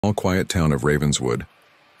Small quiet town of Ravenswood,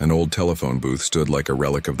 an old telephone booth stood like a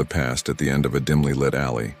relic of the past at the end of a dimly lit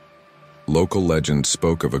alley. Local legend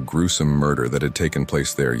spoke of a gruesome murder that had taken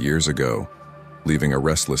place there years ago, leaving a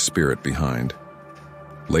restless spirit behind.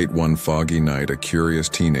 Late one foggy night, a curious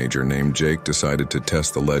teenager named Jake decided to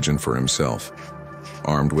test the legend for himself.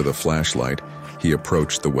 Armed with a flashlight, he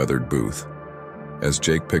approached the weathered booth. As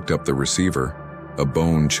Jake picked up the receiver, a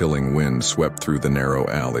bone-chilling wind swept through the narrow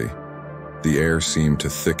alley. The air seemed to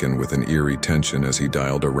thicken with an eerie tension as he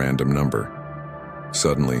dialed a random number.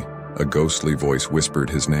 Suddenly, a ghostly voice whispered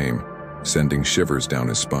his name, sending shivers down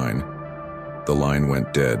his spine. The line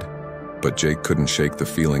went dead, but Jake couldn't shake the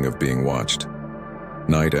feeling of being watched.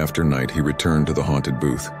 Night after night, he returned to the haunted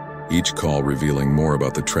booth, each call revealing more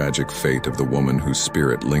about the tragic fate of the woman whose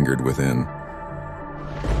spirit lingered within.